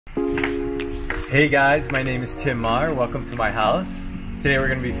Hey guys, my name is Tim Marr. Welcome to my house. Today we're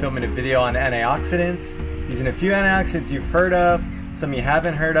going to be filming a video on antioxidants, using a few antioxidants you've heard of, some you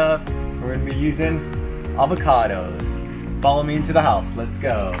haven't heard of. We're going to be using avocados. Follow me into the house. Let's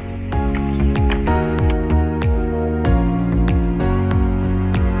go.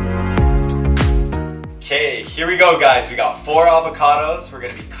 Okay, here we go guys. We got 4 avocados. We're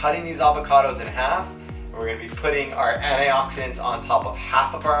going to be cutting these avocados in half. And we're going to be putting our antioxidants on top of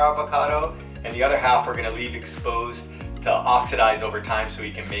half of our avocado, and the other half we're going to leave exposed to oxidize over time so we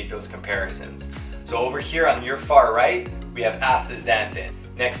can make those comparisons. So over here on your far right, we have astaxanthin.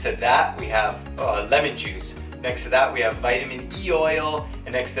 Next to that, we have lemon juice. Next to that, we have vitamin E oil.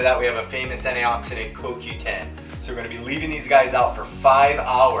 And next to that, we have a famous antioxidant, CoQ10. So we're going to be leaving these guys out for 5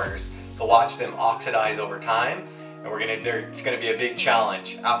 hours to watch them oxidize over time. And it's going to be a big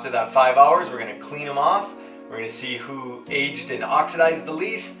challenge. After that 5 hours, we're going to clean them off. We're going to see who aged and oxidized the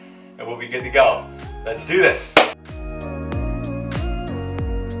least, and we'll be good to go. Let's do this.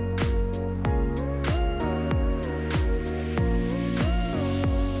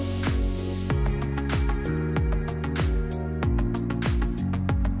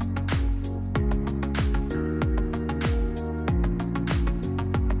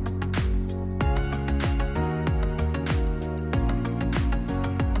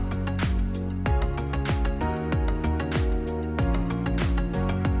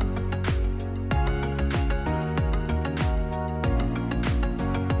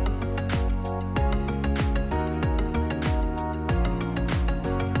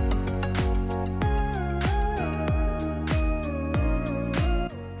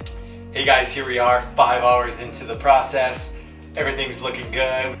 Hey guys, here we are 5 hours into the process. Everything's looking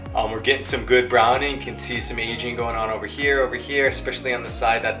good. We're getting some good browning. You can see some aging going on over here, especially on the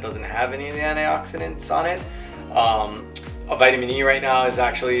side that doesn't have any of the antioxidants on it. A vitamin E right now is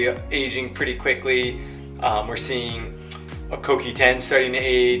actually aging pretty quickly. We're seeing a CoQ10 starting to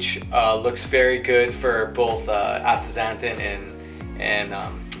age. Looks very good for both astaxanthin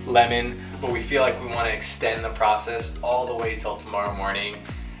and lemon, but we feel like we want to extend the process all the way till tomorrow morning.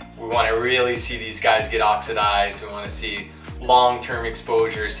 We want to really see these guys get oxidized. We want to see long-term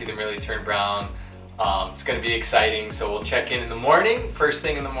exposure, see them really turn brown. It's going to be exciting, so we'll check in the morning, first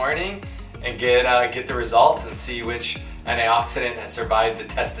thing in the morning, and get the results and see which antioxidant has survived the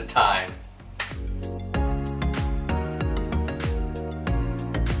test of time.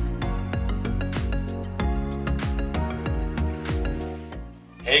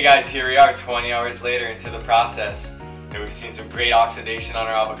 Hey guys, here we are 20 hours later into the process. We've seen some great oxidation on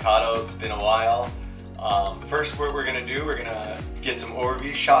our avocados. It's been a while. First, what we're gonna do, we're gonna get some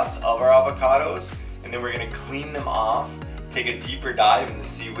overview shots of our avocados, and then we're gonna clean them off, take a deeper dive, and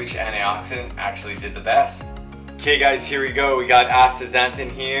see which antioxidant actually did the best. Okay guys, here we go. We got astaxanthin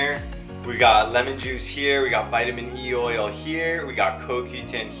here, we got lemon juice here, we got vitamin E oil here, we got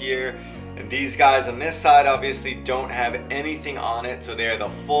CoQ10 here. And these guys on this side obviously don't have anything on it, so they're the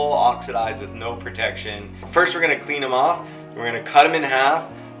full oxidized with no protection. First we're going to clean them off. We're going to cut them in half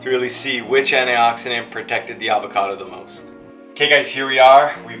to really see which antioxidant protected the avocado the most. Okay guys, here we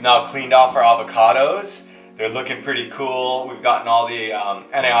are. We've now cleaned off our avocados. They're looking pretty cool. We've gotten all the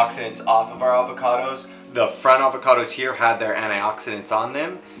antioxidants off of our avocados. The front avocados here had their antioxidants on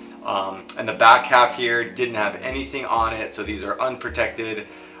them. And the back half here didn't have anything on it, so these are unprotected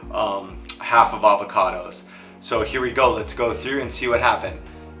half of avocados. So here we go, let's go through and see what happened.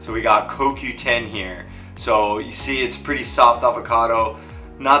 So we got CoQ10 here. So you see it's pretty soft avocado,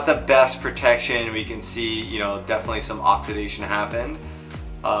 not the best protection. We can see, you know, definitely some oxidation happened,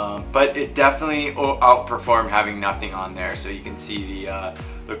 but it definitely outperformed having nothing on there. So you can see the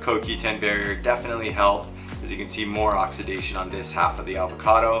CoQ10 barrier definitely helped. As you can see, more oxidation on this half of the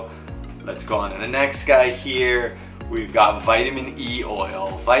avocado. Let's go on to the next guy here. We've got vitamin E oil.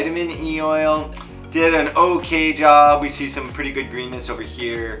 Vitamin E oil did an okay job. We see some pretty good greenness over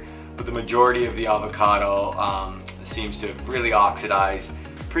here, but the majority of the avocado seems to have really oxidized.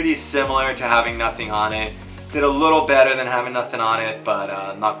 Pretty similar to having nothing on it. Did a little better than having nothing on it,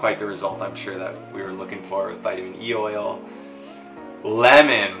 but not quite the result I'm sure that we were looking for with vitamin E oil.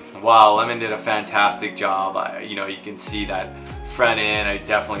 Lemon, wow, lemon did a fantastic job. You know, you can see that front end, I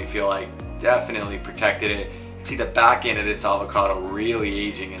definitely feel like definitely protected it. You can see the back end of this avocado really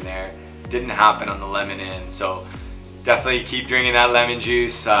aging in there. Didn't happen on the lemon end, so definitely keep drinking that lemon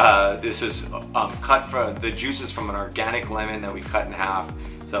juice. This was cut from, the juice is from an organic lemon that we cut in half,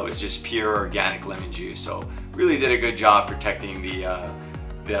 so it was just pure organic lemon juice. So really did a good job protecting the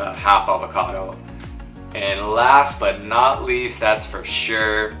half avocado. And last but not least, that's for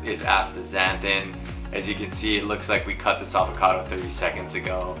sure, is astaxanthin. As you can see, it looks like we cut this avocado 30 seconds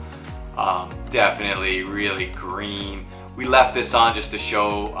ago. Definitely really green. We left this on just to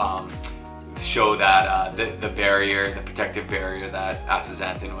show that the barrier, the protective barrier that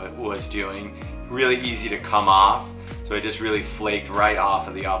astaxanthin was doing, really easy to come off. So it just really flaked right off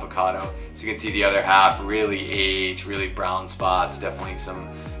of the avocado. So you can see the other half really aged, really brown spots, definitely some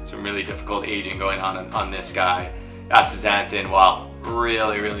really difficult aging going on this guy. Astaxanthin, wow,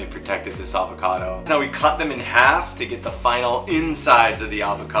 really protected this avocado. Now we cut them in half to get the final insides of the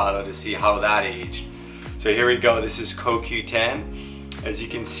avocado to see how that aged. So here we go, this is CoQ10. As you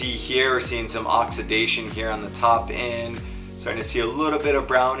can see here, we're seeing some oxidation here on the top end, starting to see a little bit of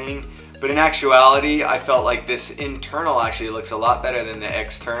browning. But in actuality, I felt like this internal actually looks a lot better than the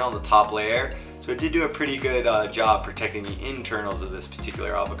external, the top layer. So it did do a pretty good job protecting the internals of this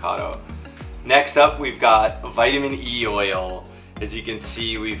particular avocado. Next up, we've got vitamin E oil. As you can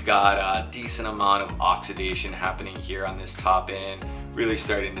see, we've got a decent amount of oxidation happening here on this top end, really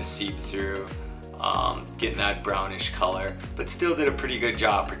starting to seep through, getting that brownish color, but still did a pretty good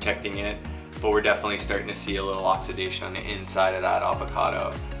job protecting it. But we're definitely starting to see a little oxidation on the inside of that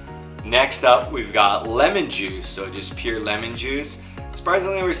avocado. Next up, we've got lemon juice, so just pure lemon juice.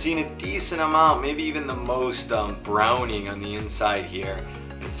 Surprisingly, we're seeing a decent amount, maybe even the most browning on the inside here.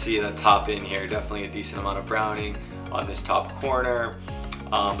 You can see the top end here, definitely a decent amount of browning on this top corner.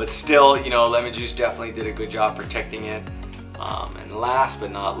 But still, you know, lemon juice definitely did a good job protecting it. And last but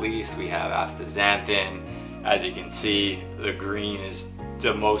not least, we have astaxanthin. As you can see, the green is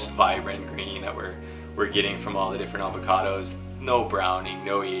the most vibrant green that we're getting from all the different avocados. No browning,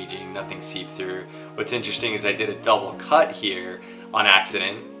 no aging, nothing seeped through. What's interesting is I did a double cut here on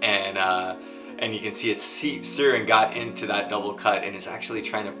accident, and you can see it seeped through and got into that double cut, and is actually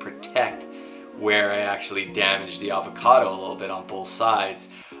trying to protect where I actually damaged the avocado a little bit on both sides.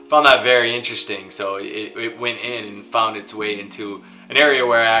 Found that very interesting. So it went in and found its way into an area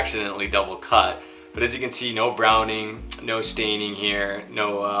where I accidentally double cut. But as you can see, no browning, no staining here,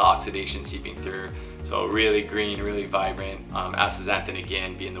 no oxidation seeping through. So really green, really vibrant. Astaxanthin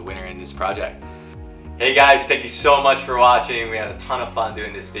again being the winner in this project. Hey guys, thank you so much for watching. We had a ton of fun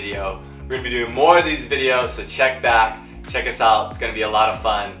doing this video. We're gonna be doing more of these videos, so check back, check us out. It's gonna be a lot of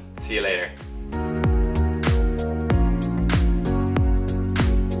fun. See you later.